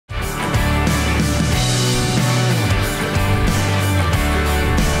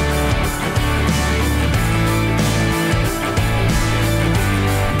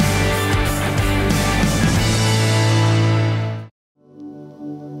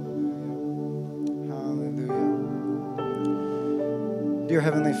Dear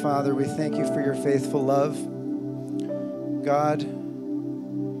Heavenly Father, we thank you for your faithful love. God,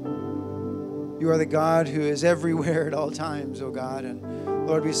 you are the God who is everywhere at all times, oh God. And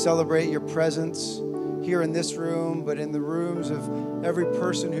Lord, we celebrate your presence here in this room, but in the rooms of every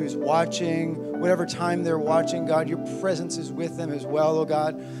person who's watching, whatever time they're watching, God, your presence is with them as well, oh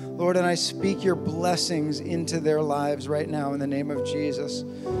God. Lord, and I speak your blessings into their lives right now in the name of Jesus.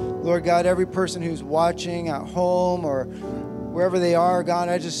 Lord God, every person who's watching at home or wherever they are, God,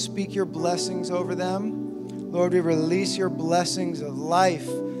 I just speak your blessings over them. Lord, we release your blessings of life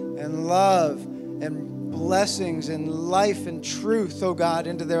and love and blessings and life and truth, oh God,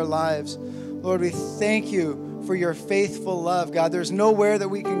 into their lives. Lord, we thank you for your faithful love, God. There's nowhere that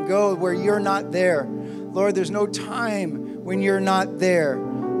we can go where you're not there. Lord, there's no time when you're not there.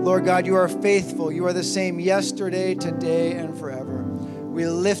 Lord God, you are faithful. You are the same yesterday, today, and forever. We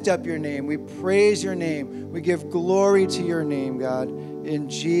lift up your name. We praise your name. We give glory to your name, God. In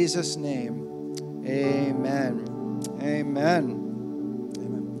Jesus' name, amen. Amen.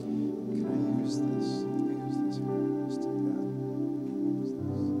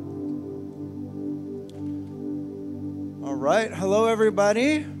 All right. Hello,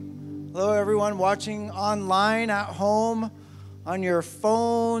 everybody. Hello, everyone watching online, at home, on your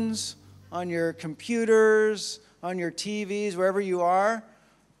phones, on your computers, on your TVs, wherever you are.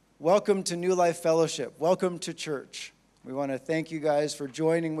 Welcome to New Life Fellowship. Welcome to church. We want to thank you guys for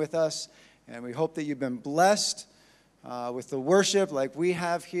joining with us, and we hope that you've been blessed with the worship like we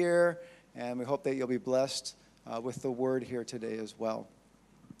have here, and we hope that you'll be blessed with the word here today as well.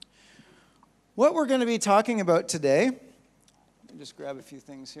 What we're going to be talking about today, let me just grab a few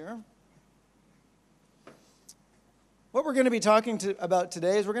things here. What we're going to be talking about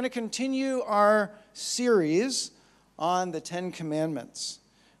today is we're going to continue our series on the 10 Commandments.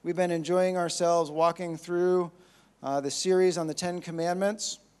 We've been enjoying ourselves walking through the series on the 10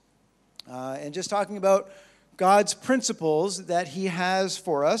 Commandments and just talking about God's principles that he has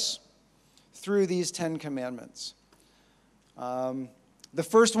for us through these 10 Commandments. The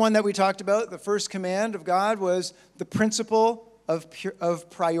first one that we talked about, the first command of God, was the principle of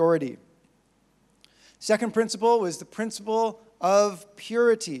priority. Second principle was the principle of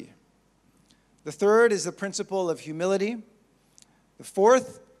purity. The third is the principle of humility. The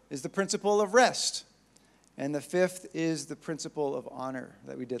fourth is the principle of rest. And the fifth is the principle of honor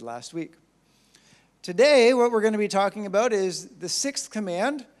that we did last week. Today, what we're going to be talking about is the sixth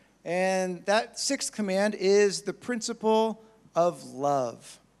command, and that sixth command is the principle of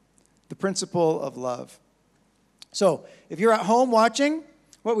love. The principle of love. So, if you're at home watching,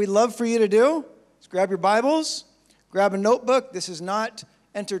 what we'd love for you to do is grab your Bibles, grab a notebook. This is not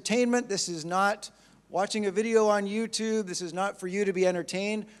entertainment. This is not watching a video on YouTube. This is not for you to be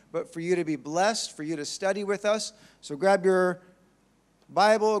entertained, but for you to be blessed, for you to study with us. So grab your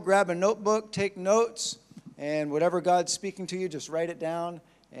Bible, grab a notebook, take notes, and whatever God's speaking to you, just write it down,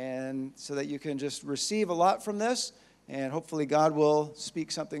 and so that you can just receive a lot from this, and hopefully God will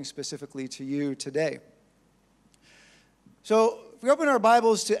speak something specifically to you today. So if we open our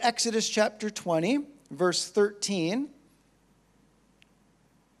Bibles to Exodus chapter 20, verse 13,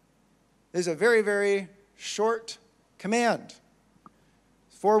 there's a very, very short command.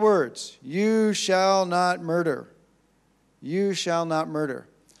 4 words. You shall not murder. You shall not murder.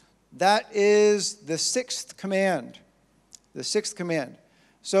 That is the sixth command. The sixth command.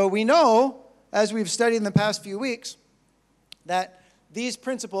 So we know, as we've studied in the past few weeks, that these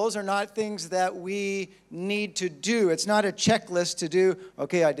principles are not things that we need to do. It's not a checklist to do,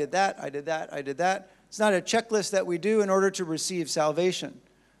 okay, I did that, I did that, I did that. It's not a checklist that we do in order to receive salvation.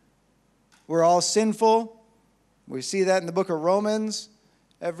 We're all sinful. We see that in the book of Romans.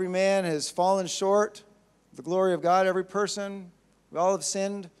 Every man has fallen short of the glory of God, every person. We all have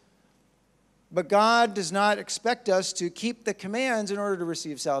sinned. But God does not expect us to keep the commands in order to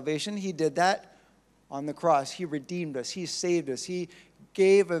receive salvation. He did that on the cross. He redeemed us. He saved us. He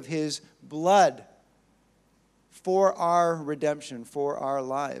gave of his blood for our redemption, for our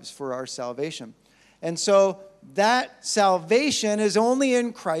lives, for our salvation. And so that salvation is only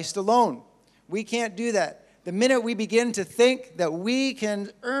in Christ alone. We can't do that. The minute we begin to think that we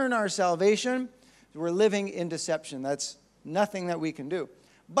can earn our salvation, we're living in deception. That's nothing that we can do.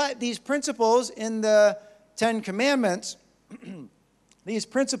 But these principles in the 10 Commandments, these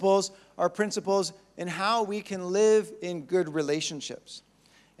principles are principles in how we can live in good relationships.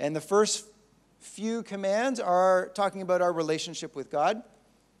 And the first few commands are talking about our relationship with God.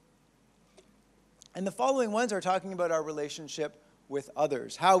 And the following ones are talking about our relationship with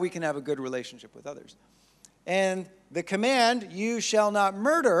others, how we can have a good relationship with others. And the command, you shall not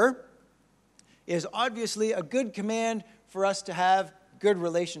murder, is obviously a good command for us to have good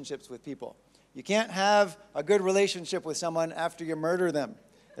relationships with people. You can't have a good relationship with someone after you murder them.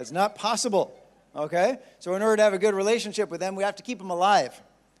 That's not possible, okay? So in order to have a good relationship with them, we have to keep them alive,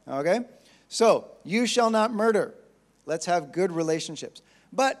 okay? So, you shall not murder. Let's have good relationships.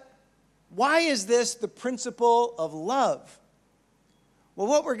 But why is this the principle of love? Well,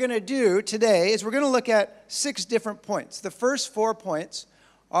 what we're going to do today is we're going to look at 6 different points. The first 4 points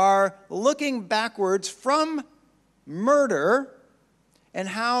are looking backwards from murder and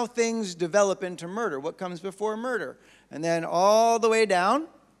how things develop into murder, what comes before murder, and then all the way down,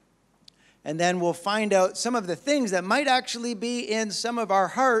 and then we'll find out some of the things that might actually be in some of our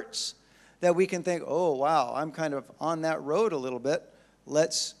hearts that we can think, oh, wow, I'm kind of on that road a little bit.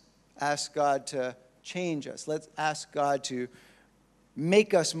 Let's ask God to change us. Let's ask God to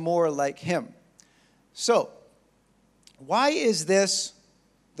make us more like him. So, why is this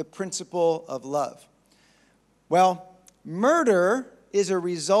the principle of love? Well, murder is a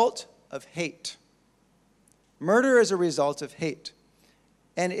result of hate. Murder is a result of hate.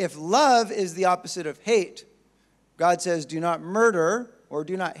 And if love is the opposite of hate, God says, do not murder or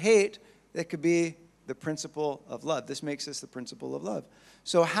do not hate, that could be the principle of love. This makes this the principle of love.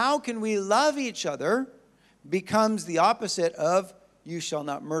 So how can we love each other becomes the opposite of you shall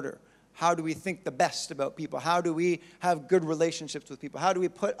not murder. How do we think the best about people? How do we have good relationships with people? How do we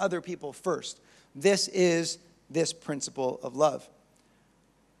put other people first? This is this principle of love.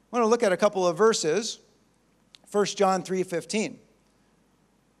 I want to look at a couple of verses. 1 John 3:15.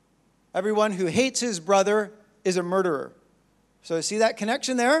 Everyone who hates his brother is a murderer. So see that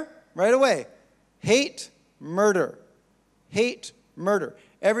connection there? Right away. Hate, murder. Hate, murder.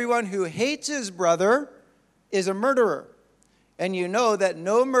 Everyone who hates his brother is a murderer. And you know that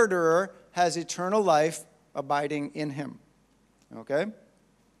no murderer has eternal life abiding in him. Okay?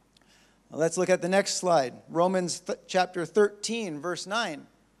 Well, let's look at the next slide. Romans chapter 13, verse 9. It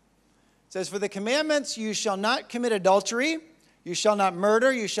says, for the commandments, you shall not commit adultery, you shall not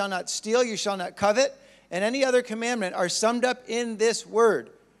murder, you shall not steal, you shall not covet, and any other commandment are summed up in this word.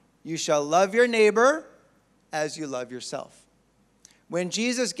 You shall love your neighbor as you love yourself. When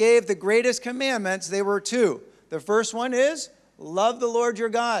Jesus gave the greatest commandments, they were 2. The first one is, love the Lord your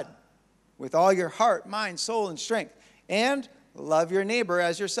God with all your heart, mind, soul, and strength. And love your neighbor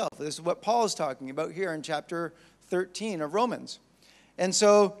as yourself. This is what Paul is talking about here in chapter 13 of Romans. And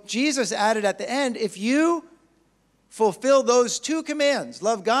so Jesus added at the end, if you fulfill those 2 commands,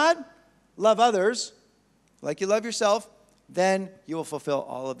 love God, love others, like you love yourself, then you will fulfill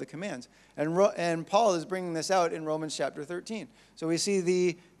all of the commands. And Paul is bringing this out in Romans chapter 13. So we see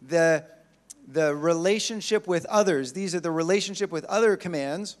the relationship with others. These are the relationship with other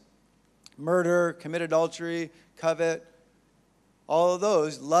commands. Murder, commit adultery, covet, all of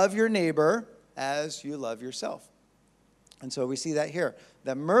those. Love your neighbor as you love yourself. And so we see that here.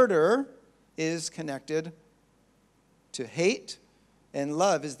 That murder is connected to hate, and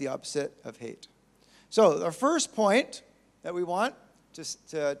love is the opposite of hate. So our first point that we want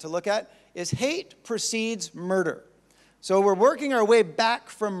to look at is hate precedes murder. So we're working our way back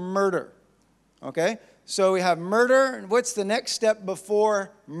from murder. Okay? So we have murder. And what's the next step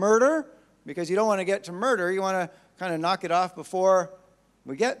before murder? Because you don't want to get to murder. You want to kind of knock it off before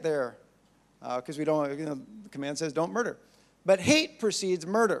we get there. Because we don't, the command says don't murder. But hate precedes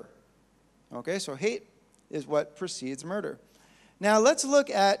murder. Okay? So hate is what precedes murder. Now let's look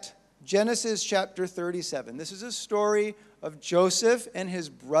at Genesis chapter 37. This is a story of Joseph and his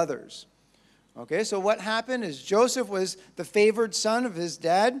brothers. Okay, so what happened is Joseph was the favored son of his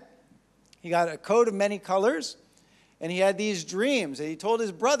dad. He got a coat of many colors, and he had these dreams. And he told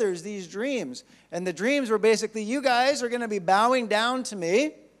his brothers these dreams. And the dreams were basically, you guys are going to be bowing down to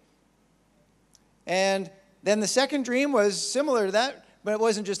me. And then the second dream was similar to that, but it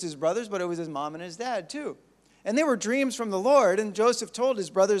wasn't just his brothers, but it was his mom and his dad too. And they were dreams from the Lord, and Joseph told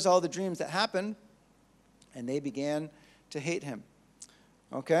his brothers all the dreams that happened, and they began to hate him.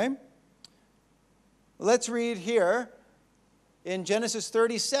 Okay? Let's read here in Genesis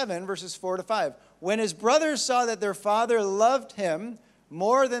 37, verses 4 to 5. When his brothers saw that their father loved him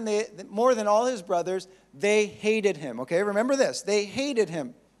more than all his brothers, they hated him. Okay, remember this. They hated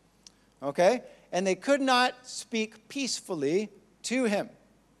him. Okay? And they could not speak peacefully to him.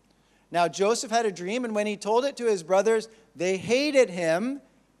 Now Joseph had a dream, and when he told it to his brothers, they hated him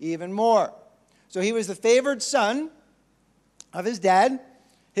even more. So he was the favored son of his dad.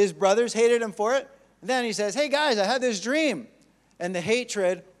 His brothers hated him for it. And then he says, hey guys, I had this dream. And the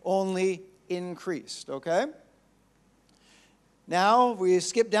hatred only increased, okay? Now we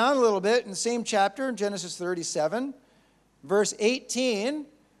skip down a little bit in the same chapter, in Genesis 37, verse 18.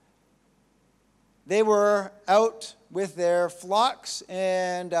 they were out with their flocks,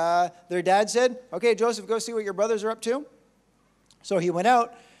 and their dad said, okay, Joseph, go see what your brothers are up to. So he went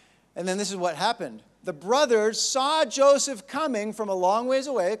out, and then this is what happened. The brothers saw Joseph coming from a long ways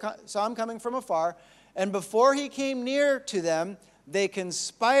away, saw him coming from afar, and before he came near to them, they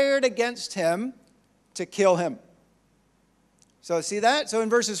conspired against him to kill him. So see that? So in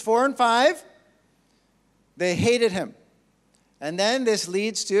verses 4 and 5, they hated him. And then this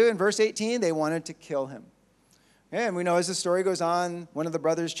leads to, in verse 18, they wanted to kill him. And we know as the story goes on, one of the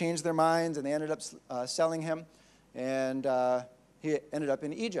brothers changed their minds, and they ended up selling him, and he ended up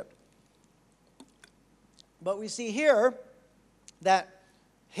in Egypt. But we see here that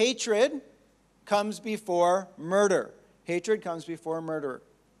hatred comes before murder. Hatred comes before murder.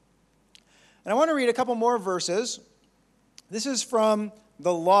 And I want to read a couple more verses. This is from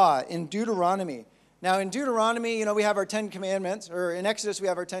the law in Deuteronomy. Now, in Deuteronomy, we have our 10 Commandments, or in Exodus, we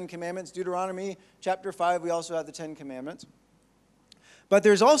have our 10 Commandments. Deuteronomy chapter 5, we also have the 10 Commandments. But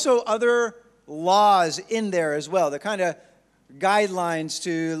there's also other laws in there as well, the kind of guidelines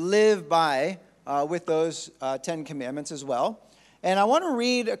to live by with those 10 Commandments as well. And I want to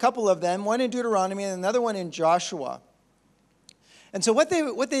read a couple of them, one in Deuteronomy and another one in Joshua. And so what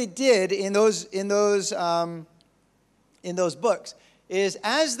they did in those books is,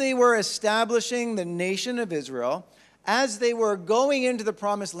 as they were establishing the nation of Israel, as they were going into the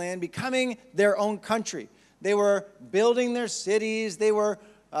promised land, becoming their own country, they were building their cities, they were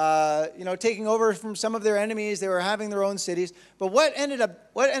taking over from some of their enemies, they were having their own cities. But what ended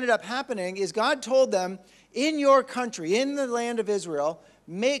up happening is God told them, in your country, in the land of Israel,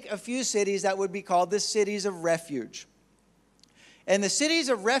 make a few cities that would be called the cities of refuge. And the cities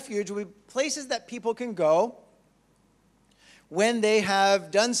of refuge would be places that people can go when they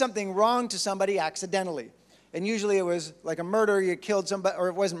have done something wrong to somebody accidentally. And usually it was like a murder, you killed somebody, or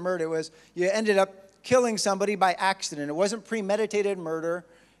it wasn't murder, it was you ended up killing somebody by accident. It wasn't premeditated murder.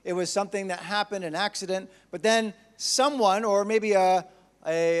 It was something that happened, an accident. But then someone, or maybe a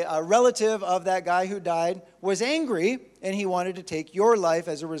relative of that guy who died, was angry, and he wanted to take your life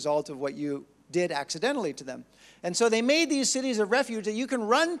as a result of what you did accidentally to them. And so they made these cities of refuge that you can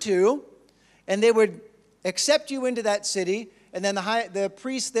run to, and they would accept you into that city, and then the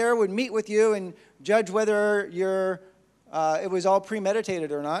priest there would meet with you and judge whether it was all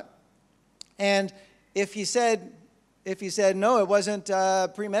premeditated or not. And if he said no, it wasn't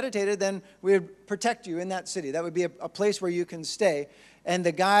premeditated, then we would protect you in that city. That would be a place where you can stay. And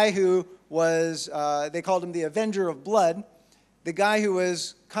the guy who was, they called him the Avenger of Blood, the guy who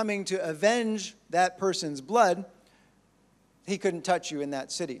was coming to avenge that person's blood, he couldn't touch you in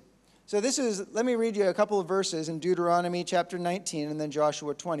that city. So let me read you a couple of verses in Deuteronomy chapter 19 and then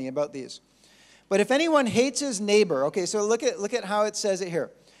Joshua 20 about these. But if anyone hates his neighbor, okay, so look at how it says it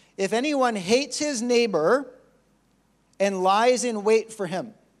here. If anyone hates his neighbor and lies in wait for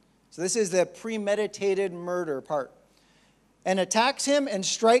him, so this is the premeditated murder part, and attacks him and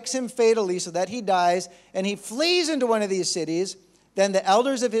strikes him fatally so that he dies, and he flees into one of these cities, then the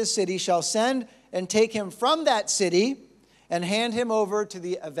elders of his city shall send and take him from that city and hand him over to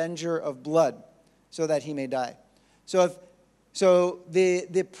the avenger of blood so that he may die. So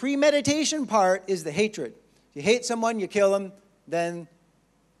the premeditation part is the hatred. If you hate someone, you kill them, then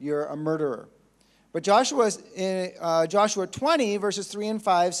you're a murderer. But Joshua 20, verses 3 and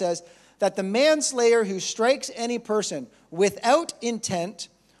 5 says that the manslayer who strikes any person without intent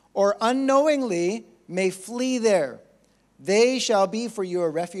or unknowingly may flee there. They shall be for you a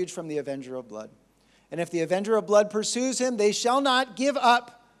refuge from the avenger of blood. And if the avenger of blood pursues him, they shall not give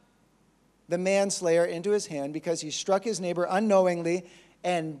up the manslayer into his hand, because he struck his neighbor unknowingly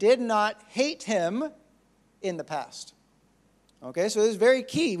and did not hate him in the past. Okay, so this is very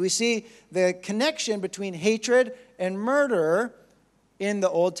key. We see the connection between hatred and murder in the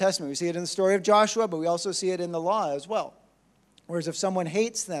Old Testament. We see it in the story of Joshua, but we also see it in the law as well. Whereas if someone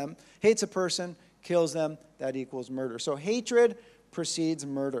hates a person, kills them, that equals murder. So hatred precedes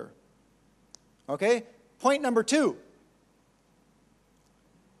murder. Okay, point number 2.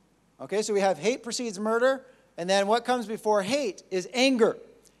 Okay, so we have hate precedes murder, and then what comes before hate is anger.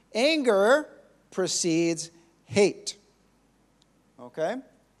 Anger precedes hate. Okay?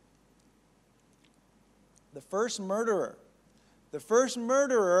 The first murderer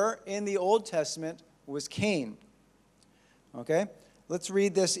in the Old Testament was Cain. Okay? Let's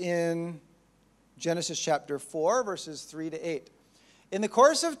read this in Genesis chapter 4, verses 3 to 8. In the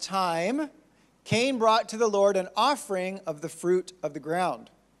course of time, Cain brought to the Lord an offering of the fruit of the ground.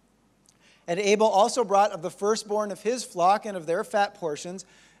 And Abel also brought of the firstborn of his flock and of their fat portions.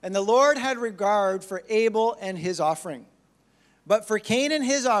 And the Lord had regard for Abel and his offering. But for Cain and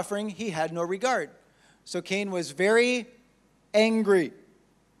his offering he had no regard. So Cain was very angry.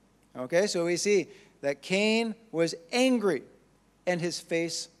 Okay, so we see that Cain was angry and his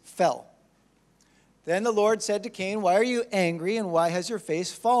face fell. Then the Lord said to Cain, "Why are you angry and why has your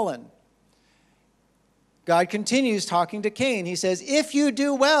face fallen?" God continues talking to Cain. He says, "If you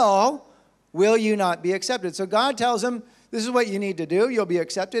do well, will you not be accepted?" So God tells him, this is what you need to do. You'll be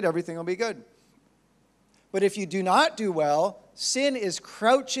accepted. Everything will be good. But if you do not do well, sin is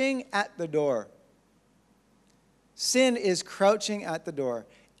crouching at the door. Sin is crouching at the door.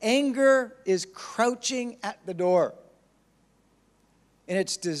 Anger is crouching at the door. And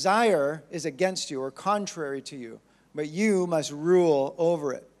its desire is against you or contrary to you, but you must rule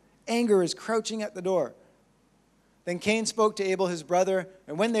over it. Anger is crouching at the door. Then Cain spoke to Abel, his brother,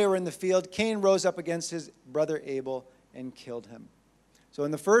 and when they were in the field, Cain rose up against his brother Abel and killed him. So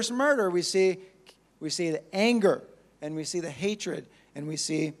in the first murder, we see the anger, and we see the hatred, and we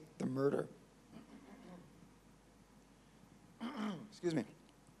see the murder. Excuse me.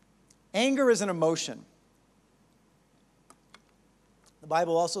 Anger is an emotion. The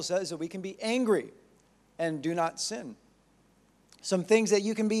Bible also says that we can be angry and do not sin. Some things that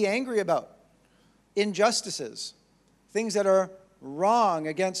you can be angry about: injustices, things that are wrong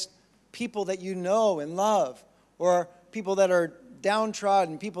against people that you know and love, or people that are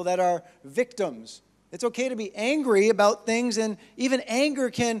downtrodden, people that are victims. It's okay to be angry about things, and even anger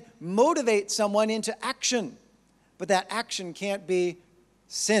can motivate someone into action. But that action can't be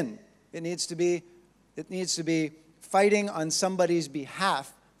sin. It needs to be fighting on somebody's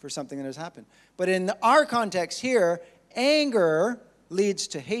behalf for something that has happened. But in our context here, anger leads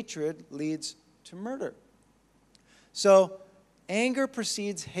to hatred, leads to murder. So anger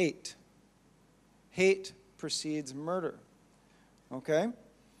precedes hate. Hate precedes murder. Okay?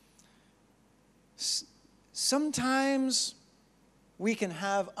 Sometimes we can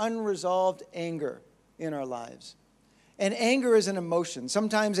have unresolved anger in our lives. And anger is an emotion.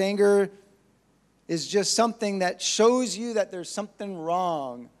 Sometimes anger is just something that shows you that there's something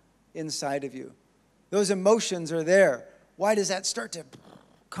wrong inside of you. Those emotions are there. Why does that start to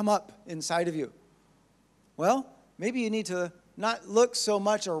come up inside of you? Well, maybe you need to not look so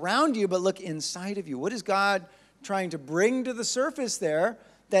much around you, but look inside of you. What is God trying to bring to the surface there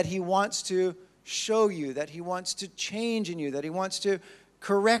that he wants to show you, that he wants to change in you, that he wants to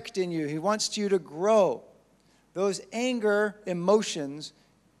correct in you, he wants you to grow? Those anger emotions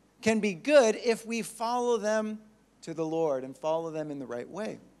can be good if we follow them to the Lord and follow them in the right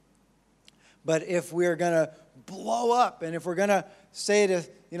way. But if we're going to blow up, and if we're going to say to,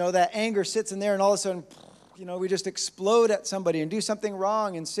 that anger sits in there and all of a sudden, we just explode at somebody and do something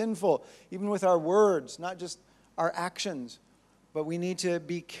wrong and sinful, even with our words, not just our actions. But we need to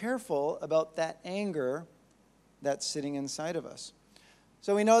be careful about that anger that's sitting inside of us.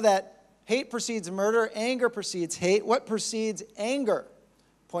 So we know that hate precedes murder, anger precedes hate. What precedes anger?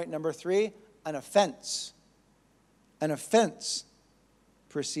 Point number 3, an offense. An offense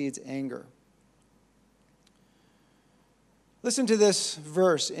precedes anger. Listen to this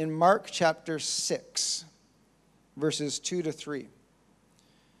verse in Mark chapter 6, verses 2 to 3.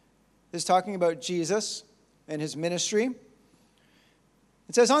 This is talking about Jesus and his ministry.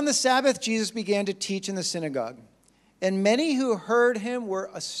 It says, "On the Sabbath, Jesus began to teach in the synagogue, and many who heard him were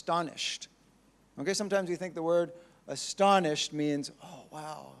astonished." Okay, sometimes we think the word astonished means, oh,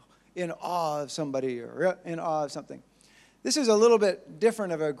 wow, in awe of somebody or in awe of something. This is a little bit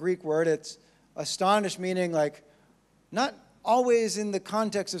different of a Greek word. It's astonished, meaning like not always in the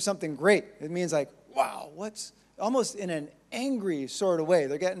context of something great. It means like, wow, what's almost in an angry sort of way.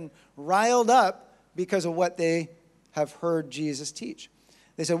 They're getting riled up because of what they have heard Jesus teach.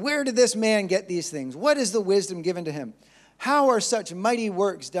 They said, "Where did this man get these things? What is the wisdom given to him? How are such mighty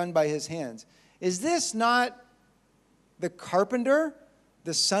works done by his hands? Is this not the carpenter,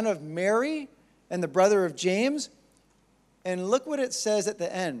 the son of Mary, and the brother of James?" And look what it says at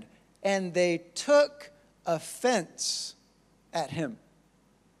the end. "And they took offense at him."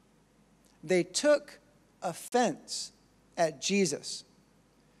 They took offense at Jesus.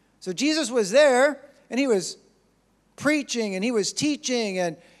 So Jesus was there, and he was preaching, and he was teaching,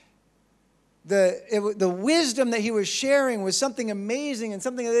 and the wisdom that he was sharing was something amazing and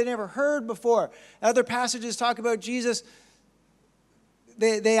something that they'd never heard before. Other passages talk about Jesus.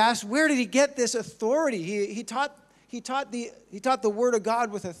 They asked, where did he get this authority? He taught the word of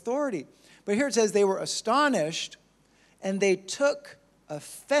God with authority. But here it says they were astonished, and they took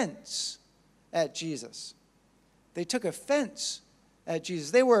offense at Jesus. They took offense at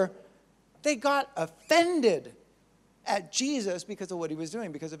Jesus. They got offended at Jesus because of what he was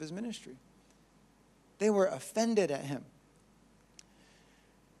doing, because of his ministry. They were offended at him.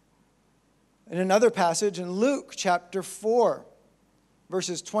 In another passage in Luke chapter 4,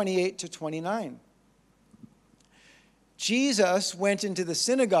 verses 28 to 29. Jesus went into the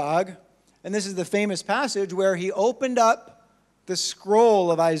synagogue, and this is the famous passage where he opened up the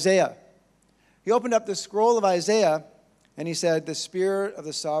scroll of Isaiah. He opened up the scroll of Isaiah, and he said, "The Spirit of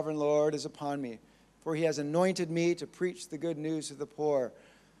the Sovereign Lord is upon me, for he has anointed me to preach the good news to the poor.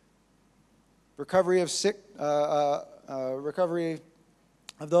 Recovery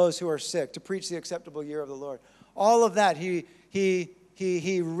of those who are sick, to preach the acceptable year of the Lord." All of that, he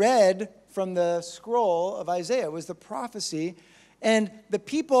read from the scroll of Isaiah. It was the prophecy. And the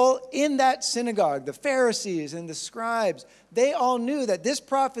people in that synagogue, the Pharisees and the scribes, they all knew that this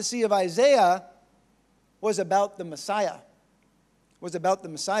prophecy of Isaiah was about the Messiah. Was about the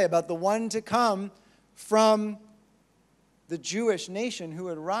Messiah, about the one to come from the Jewish nation who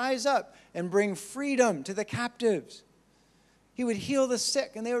would rise up and bring freedom to the captives. He would heal the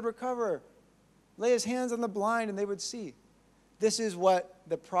sick and they would recover. Lay his hands on the blind and they would see. This is what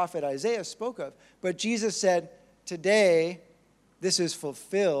the prophet Isaiah spoke of. But Jesus said, "Today, this is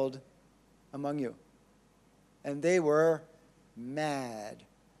fulfilled among you." And they were mad.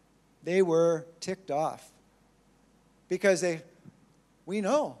 They were ticked off. Because we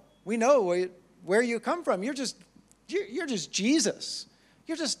know where you come from. You're just Jesus.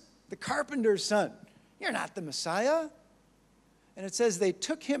 You're just the carpenter's son. You're not the Messiah. And it says they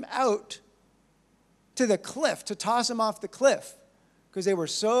took him out to the cliff, to toss him off the cliff, because they were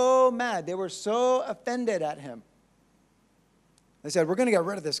so mad. They were so offended at him. They said, "We're going to get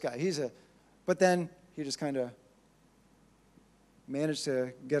rid of this guy. But then he just kind of managed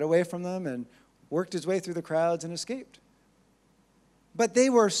to get away from them and worked his way through the crowds and escaped. But they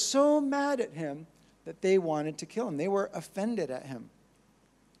were so mad at him that they wanted to kill him. They were offended at him.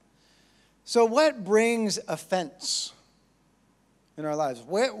 So what brings offense in our lives?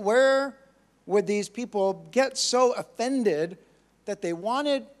 Where would these people get so offended that they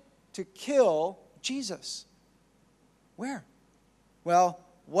wanted to kill Jesus? Where? Well,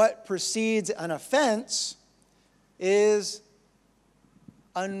 what precedes an offense is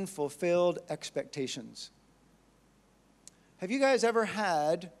unfulfilled expectations. Have you guys ever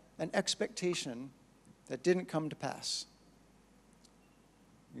had an expectation that didn't come to pass?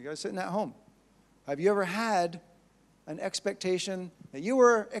 You guys sitting at home. Have you ever had an expectation that you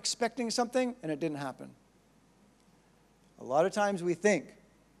were expecting something and it didn't happen? A lot of times we think,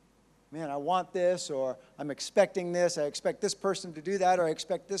 "Man, I want this," or "I'm expecting this. I expect this person to do that," or "I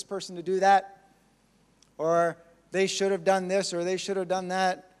expect this person to do that," or "They should have done this," or "They should have done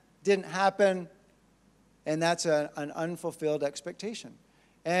that." Didn't happen. And that's an unfulfilled expectation.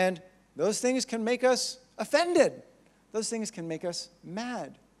 And those things can make us offended. Those things can make us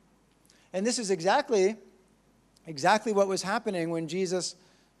mad. And this is exactly what was happening when Jesus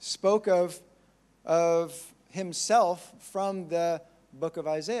spoke of himself from the book of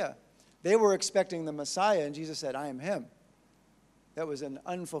Isaiah. They were expecting the Messiah, and Jesus said, "I am him." That was an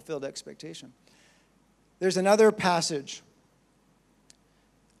unfulfilled expectation. There's another passage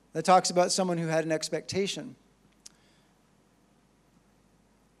that talks about someone who had an expectation.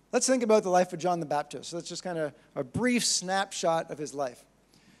 Let's think about the life of John the Baptist. Let's just kind of a brief snapshot of his life.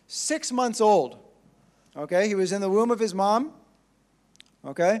 6 months old, okay? He was in the womb of his mom,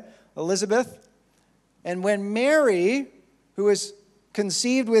 okay, Elizabeth. And when Mary, who was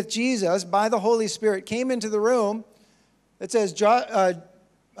conceived with Jesus by the Holy Spirit, came into the room, it says John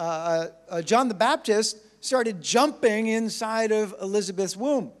the Baptist started jumping inside of Elizabeth's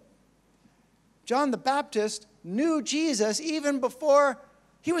womb. John the Baptist knew Jesus even before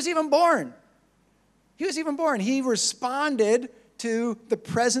he was even born. He was even born. He responded to the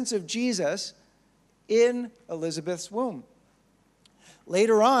presence of Jesus in Elizabeth's womb.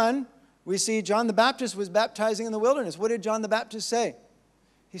 Later on, we see John the Baptist was baptizing in the wilderness. What did John the Baptist say?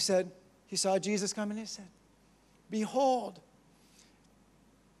 He said, he saw Jesus come and he said, "Behold,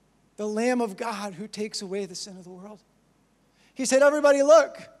 the Lamb of God who takes away the sin of the world." He said, "Everybody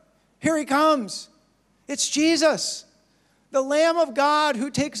look, here he comes. It's Jesus, the Lamb of God who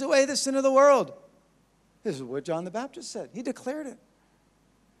takes away the sin of the world." This is what John the Baptist said. He declared it.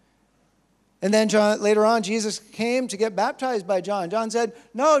 And then later on, Jesus came to get baptized by John. John said,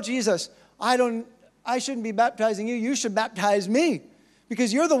 "No, Jesus, I shouldn't be baptizing you. You should baptize me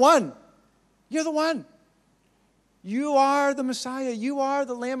because you're the one. You're the one. You are the Messiah. You are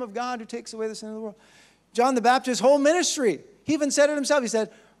the Lamb of God who takes away the sin of the world." John the Baptist's whole ministry, he even said it himself. He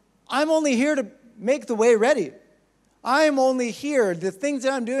said, "I'm only here to make the way ready. I'm only here. The things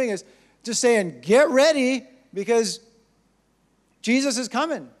that I'm doing is just saying, get ready because Jesus is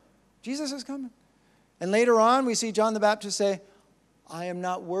coming. Jesus is coming." And later on, we see John the Baptist say, "I am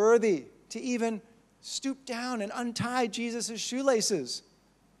not worthy to even stoop down and untie Jesus' shoelaces.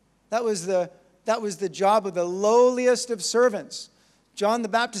 That was the job of the lowliest of servants. John the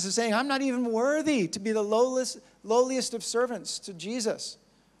Baptist is saying, I'm not even worthy to be the lowliest of servants to Jesus.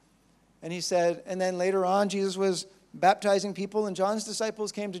 And he said, and then later on, Jesus was baptizing people, and John's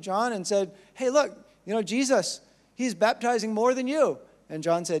disciples came to John and said, hey, look, Jesus, he's baptizing more than you. And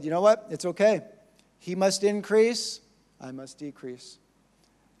John said, you know what? It's okay. He must increase, I must decrease.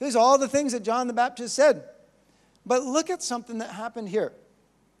 These are all the things that John the Baptist said. But look at something that happened here.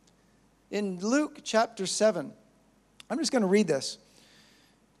 In Luke chapter 7, I'm just going to read this.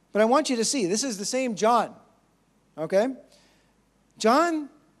 But I want you to see, this is the same John, okay? John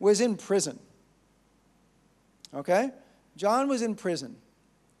was in prison, okay? John was in prison.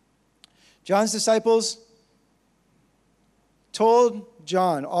 John's disciples told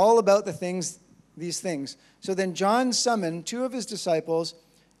John all about these things. So then John summoned 2 of his disciples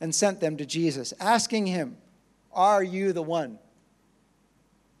and sent them to Jesus, asking him, are you the one?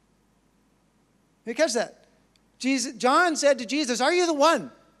 You catch that? John said to Jesus, are you the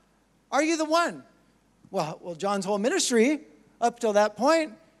one? Are you the one? Well, John's whole ministry up till that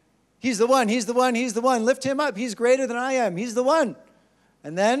point, he's the one, he's the one, he's the one. Lift him up. He's greater than I am. He's the one.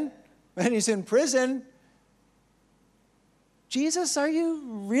 And then when he's in prison, Jesus, are you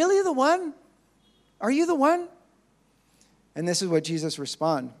really the one? Are you the one? And this is what Jesus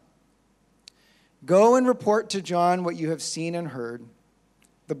responded. Go and report to John what you have seen and heard.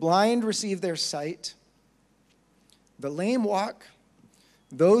 The blind receive their sight. The lame walk.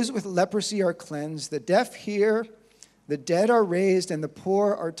 Those with leprosy are cleansed. The deaf hear. The dead are raised. And the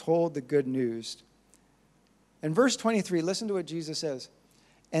poor are told the good news. In verse 23, listen to what Jesus says.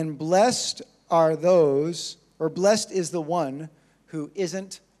 And blessed are those, or blessed is the one who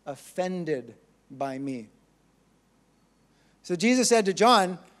isn't offended by me. So Jesus said to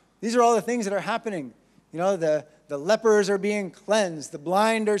John, these are all the things that are happening. The lepers are being cleansed. The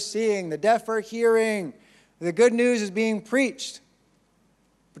blind are seeing. The deaf are hearing. The good news is being preached.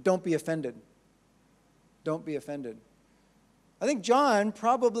 But don't be offended. Don't be offended. I think John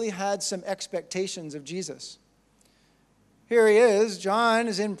probably had some expectations of Jesus. Here he is. John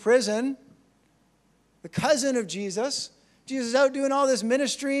is in prison. The cousin of Jesus. Jesus is out doing all this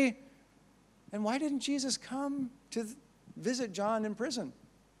ministry. And why didn't Jesus come to visit John in prison?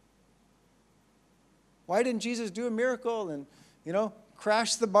 Why didn't Jesus do a miracle and,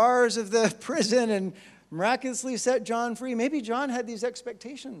 crash the bars of the prison and miraculously set John free? Maybe John had these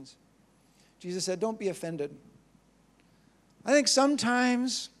expectations. Jesus said, don't be offended. I think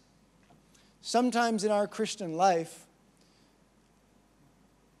sometimes in our Christian life,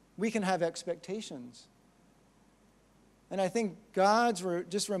 we can have expectations. And I think God's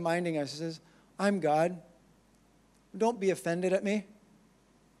just reminding us, he says, I'm God. Don't be offended at me.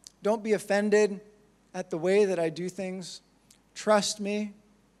 Don't be offended at the way that I do things. Trust me.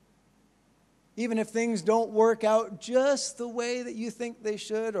 Even if things don't work out just the way that you think they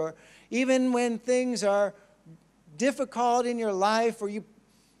should, or even when things are difficult in your life, or you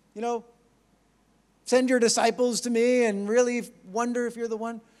send your disciples to me and really wonder if you're the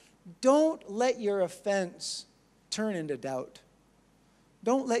one, don't let your offense turn into doubt.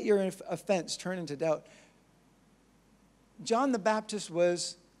 Don't let your offense turn into doubt. John the Baptist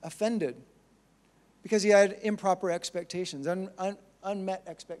was offended because he had improper expectations, unmet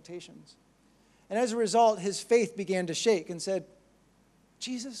expectations. And as a result, his faith began to shake and said,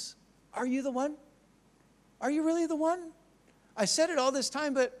 Jesus, are you the one? Are you really the one? I said it all this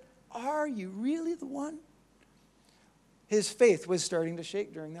time, but are you really the one? His faith was starting to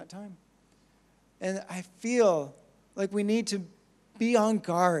shake during that time. And I feel like we need to be on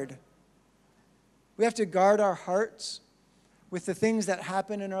guard. We have to guard our hearts with the things that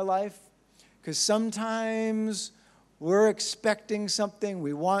happen in our life, because sometimes we're expecting something,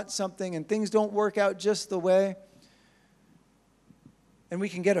 we want something, and things don't work out just the way, and we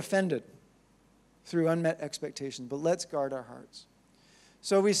can get offended through unmet expectations. But let's guard our hearts.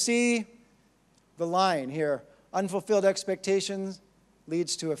 So we see the line here. Unfulfilled expectations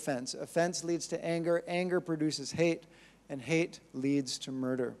leads to offense. Offense leads to anger. Anger produces hate, and hate leads to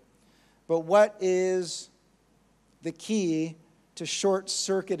murder. But what is the key to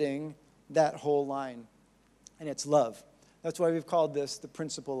short-circuiting that whole line? And it's love. That's why we've called this the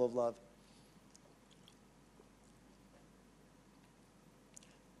principle of love.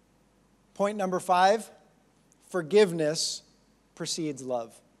 Point number 5, forgiveness precedes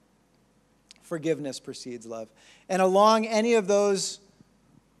love. Forgiveness precedes love. And along anywhere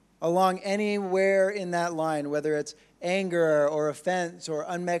in that line, whether it's anger or offense or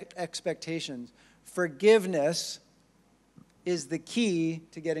unmet expectations, forgiveness is the key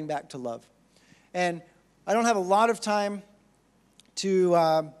to getting back to love. And I don't have a lot of time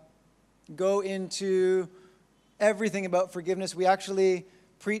to go into everything about forgiveness. We actually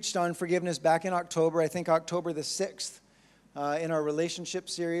preached on forgiveness back in October, I think October the 6th, in our relationship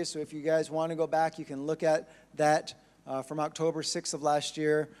series. So if you guys want to go back, you can look at that from October 6th of last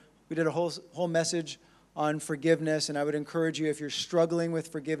year. We did a whole message on forgiveness, and I would encourage you, if you're struggling with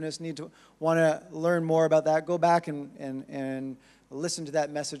forgiveness, want to learn more about that, go back and listen to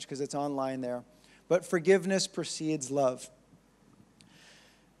that message because it's online there. But forgiveness precedes love.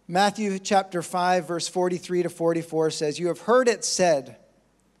 Matthew chapter 5, verse 43 to 44 says, "You have heard it said,"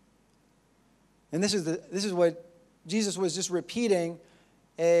 and this is what Jesus was just repeating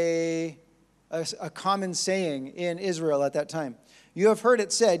a common saying in Israel at that time. "You have heard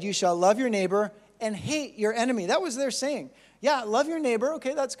it said, you shall love your neighbor and hate your enemy." That was their saying. Yeah, love your neighbor.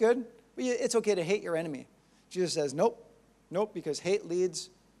 Okay, that's good. But it's okay to hate your enemy. Jesus says, nope, because hate leads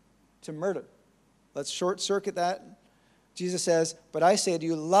to murder. Let's short circuit that. Jesus says, "But I say to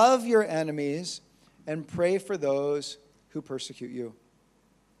you, love your enemies and pray for those who persecute you."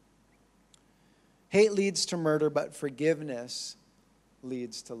 Hate leads to murder, but forgiveness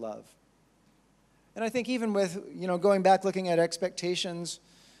leads to love. And I think even with, going back, looking at expectations,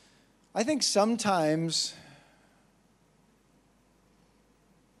 I think sometimes,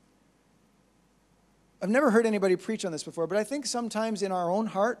 I've never heard anybody preach on this before, but I think sometimes in our own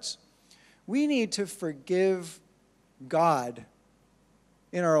hearts, we need to forgive God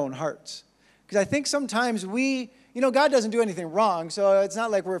in our own hearts. Because I think sometimes God doesn't do anything wrong, so it's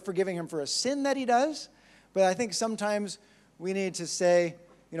not like we're forgiving him for a sin that he does. But I think sometimes we need to say,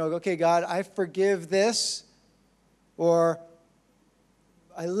 okay, God, I forgive this, or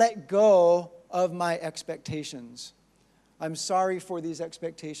I let go of my expectations. I'm sorry for these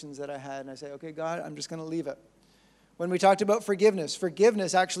expectations that I had. And I say, okay, God, I'm just going to leave it. When we talked about forgiveness,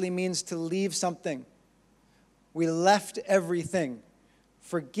 forgiveness actually means to leave something. We left everything.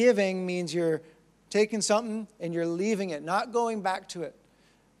 Forgiving means you're taking something and you're leaving it, not going back to it.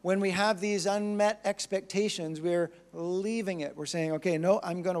 When we have these unmet expectations, we're leaving it. We're saying, okay, no,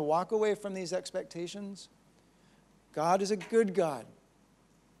 I'm going to walk away from these expectations. God is a good God.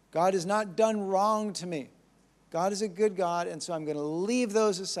 God has not done wrong to me. God is a good God, and so I'm going to leave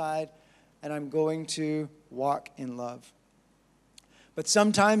those aside, and I'm going to walk in love. But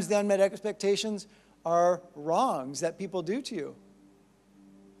sometimes the unmet expectations are wrongs that people do to you.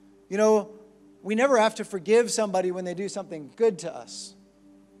 We never have to forgive somebody when they do something good to us.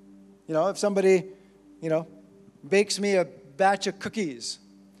 If somebody, bakes me a batch of cookies,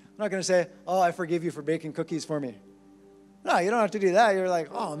 I'm not going to say, "Oh, I forgive you for baking cookies for me." No, you don't have to do that. You're like,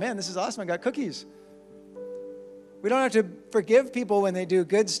 "Oh, man, this is awesome. I got cookies." We don't have to forgive people when they do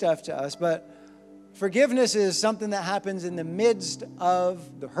good stuff to us, but forgiveness is something that happens in the midst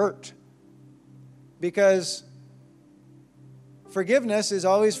of the hurt. Because forgiveness is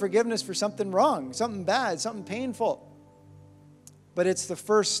always forgiveness for something wrong, something bad, something painful. But it's the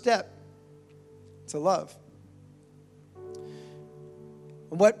first step to love.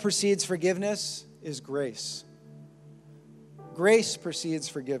 And what precedes forgiveness is grace. Grace precedes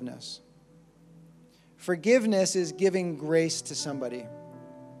forgiveness. Forgiveness is giving grace to somebody.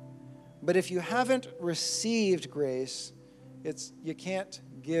 But if you haven't received grace, you can't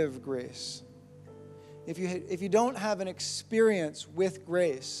give grace. If you don't have an experience with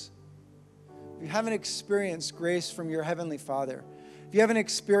grace, if you haven't experienced grace from your Heavenly Father, if you haven't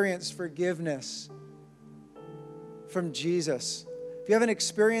experienced forgiveness from Jesus, if you haven't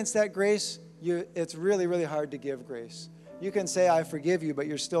experienced that grace, it's really, really hard to give grace. You can say, "I forgive you," but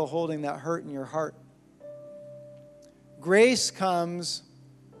you're still holding that hurt in your heart. Grace comes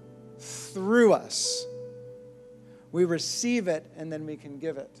through us. We receive it, and then we can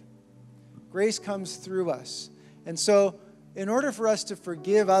give it. Grace comes through us. And so, in order for us to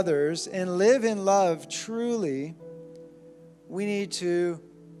forgive others and live in love truly, we need to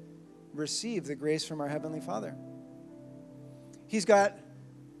receive the grace from our Heavenly Father. He's got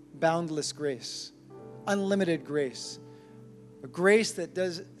boundless grace, unlimited grace, a grace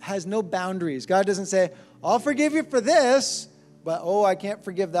that has no boundaries. God doesn't say, "I'll forgive you for this, but I can't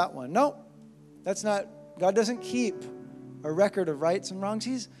forgive that one." No, that's not. God doesn't keep a record of rights and wrongs.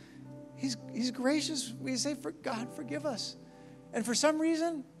 He's gracious. We say, "God, forgive us." And for some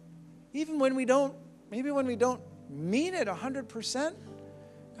reason, even when we don't mean it 100%,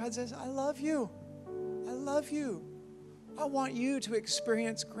 God says, "I love you. I love you. I want you to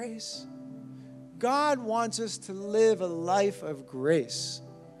experience grace." God wants us to live a life of grace.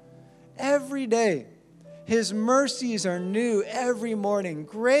 Every day, His mercies are new every morning.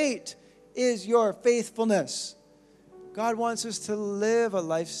 Great is your faithfulness. God wants us to live a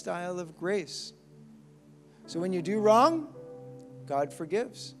lifestyle of grace. So when you do wrong, God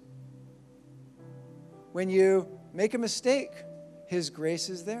forgives. When you make a mistake, His grace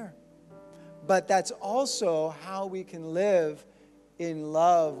is there. But that's also how we can live in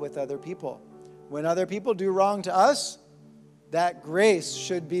love with other people. When other people do wrong to us, that grace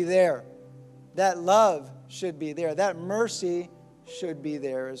should be there. That love should be there. That mercy should be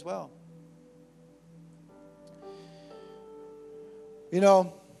there as well. You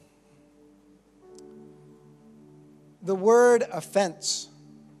know, the word offense,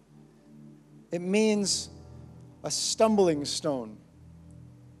 it means a stumbling stone.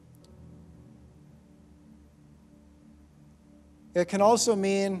 It can also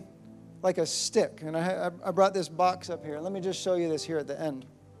mean like a stick. And I brought this box up here. Let me just show you this here at the end.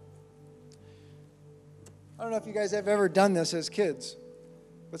 I don't know if you guys have ever done this as kids,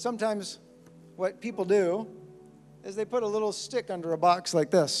 but sometimes what people do is they put a little stick under a box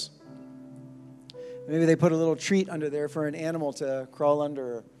like this. Maybe they put a little treat under there for an animal to crawl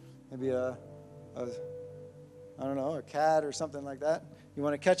under, maybe a cat or something like that. You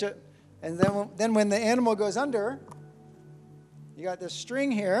want to catch it. And then when the animal goes under, you got this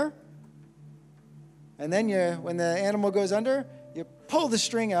string here. And then when the animal goes under, you pull the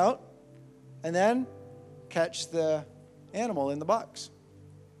string out and then catch the animal in the box.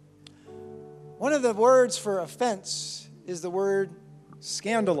 One of the words for offense is the word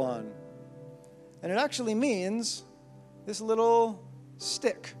scandalon. And it actually means this little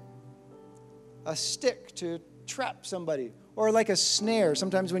stick. A stick to trap somebody. Or like a snare.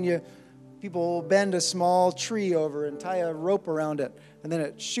 Sometimes when people bend a small tree over and tie a rope around it, and then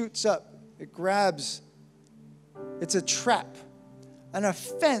it shoots up. It grabs. It's a trap. An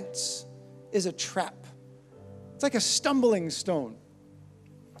offense is a trap. It's like a stumbling stone.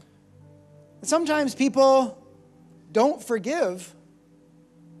 And sometimes people don't forgive,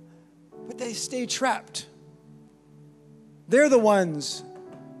 but they stay trapped. They're the ones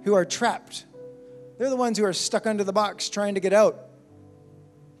who are trapped. They're the ones who are stuck under the box trying to get out.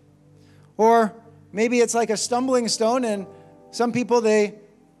 Or maybe it's like a stumbling stone, and some people, they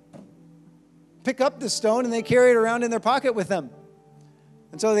pick up the stone and they carry it around in their pocket with them.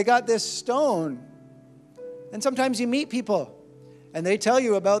 And so they got this stone. And sometimes you meet people and they tell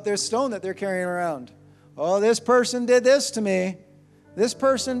you about their stone that they're carrying around. Oh, this person did this to me. This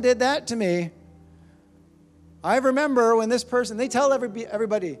person did that to me. I remember when this person, they tell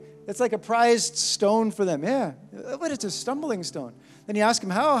everybody, it's like a prized stone for them. Yeah, but it's a stumbling stone. Then you ask them,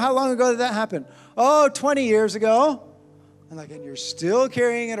 how long ago did that happen? Oh, 20 years ago. And you're still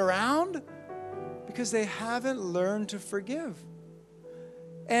carrying it around? Because they haven't learned to forgive.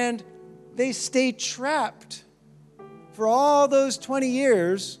 And they stay trapped for all those 20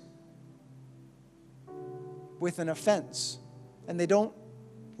 years with an offense. And they don't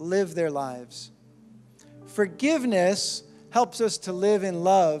live their lives. Forgiveness helps us to live in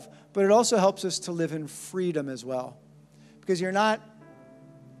love, but it also helps us to live in freedom as well. Because you're not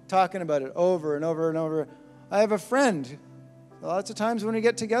talking about it over and over and over. I have a friend. Lots of times when we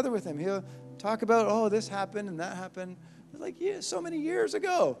get together with him, he'll talk about, oh, this happened and that happened. Like, yeah, so many years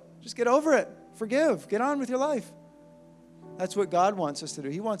ago. Just get over it. Forgive. Get on with your life. That's what God wants us to do.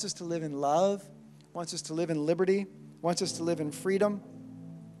 He wants us to live in love, wants us to live in liberty, wants us to live in freedom.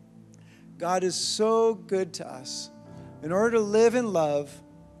 God is so good to us. In order to live in love,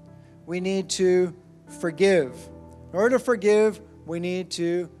 we need to forgive. In order to forgive, we need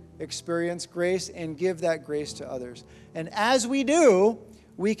to experience grace and give that grace to others. And as we do,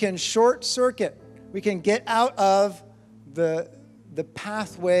 we can short circuit. We can get out of the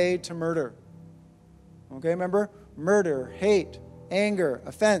pathway to murder. Okay, remember? Murder, hate, anger,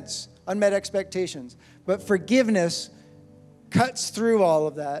 offense, unmet expectations. But forgiveness cuts through all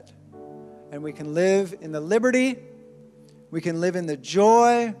of that. And we can live in the liberty, we can live in the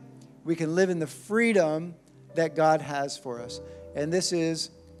joy, we can live in the freedom that God has for us. And this is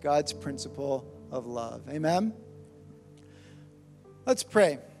God's principle of love. Amen? Let's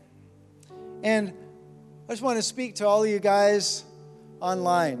pray. And I just want to speak to all of you guys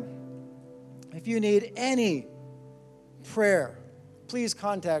online. If you need any prayer, please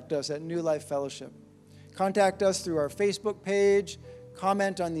contact us at New Life Fellowship. Contact us through our Facebook page.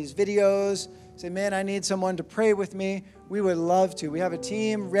 Comment on these videos. Say, man, I need someone to pray with me. We would love to. We have a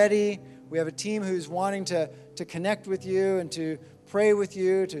team ready. We have a team who's wanting to connect with you and to pray with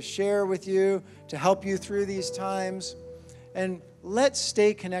you, to share with you, to help you through these times. And let's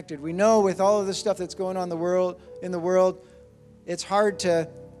stay connected. We know with all of the stuff that's going on in the world, it's hard to,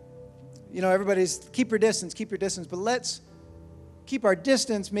 everybody's keep your distance, but let's keep our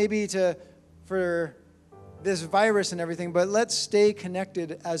distance maybe for this virus and everything, but let's stay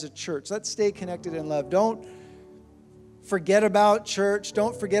connected as a church. Let's stay connected in love. Don't forget about church.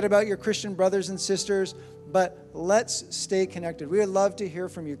 Don't forget about your Christian brothers and sisters, but let's stay connected. We would love to hear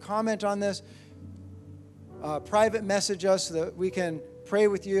from you. Comment on this. Private message us so that we can pray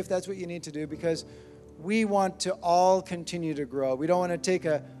with you if that's what you need to do, because we want to all continue to grow. We don't want to take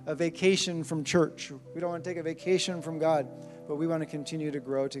a vacation from church. We don't want to take a vacation from God, but we want to continue to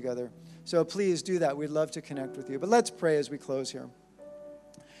grow together. So please do that. We'd love to connect with you. But let's pray as we close here.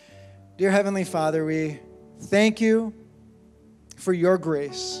 Dear Heavenly Father, we thank you for your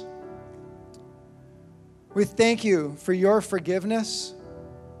grace. We thank you for your forgiveness.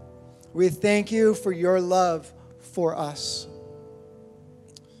 We thank you for your love for us.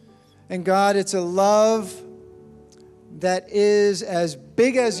 And God, it's a love that is as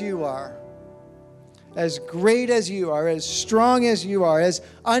big as you are, as great as you are, as strong as you are, as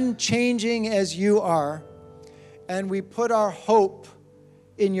unchanging as you are. And we put our hope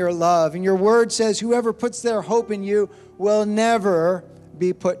in your love. And your word says, whoever puts their hope in you will never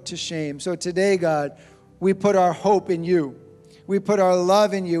be put to shame. So today, God, we put our hope in you. We put our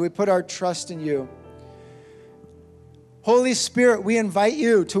love in you. We put our trust in you. Holy Spirit, we invite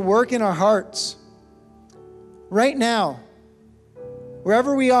you to work in our hearts right now,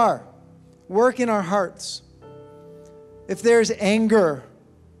 wherever we are. Work in our hearts. If there's anger,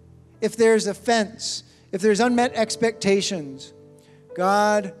 if there's offense, if there's unmet expectations,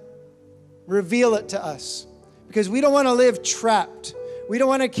 God, reveal it to us, because we don't want to live trapped. We don't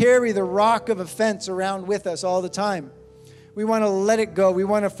want to carry the rock of offense around with us all the time. We want to let it go. We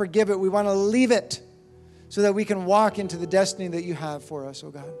want to forgive it. We want to leave it so that we can walk into the destiny that you have for us, oh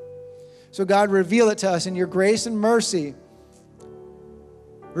God. So God, reveal it to us in your grace and mercy.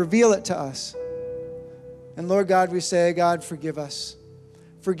 Reveal it to us. And Lord God, we say, God, forgive us.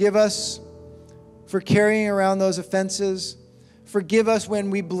 Forgive us for carrying around those offenses. Forgive us when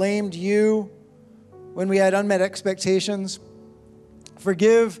we blamed you, when we had unmet expectations.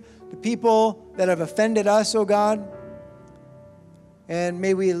 Forgive the people that have offended us, oh God. And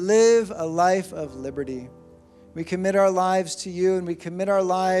may we live a life of liberty. We commit our lives to you, and we commit our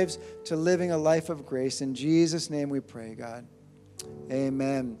lives to living a life of grace. In Jesus' name we pray, God.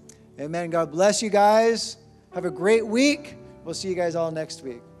 Amen. Amen. God bless you guys. Have a great week. We'll see you guys all next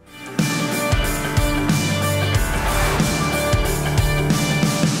week.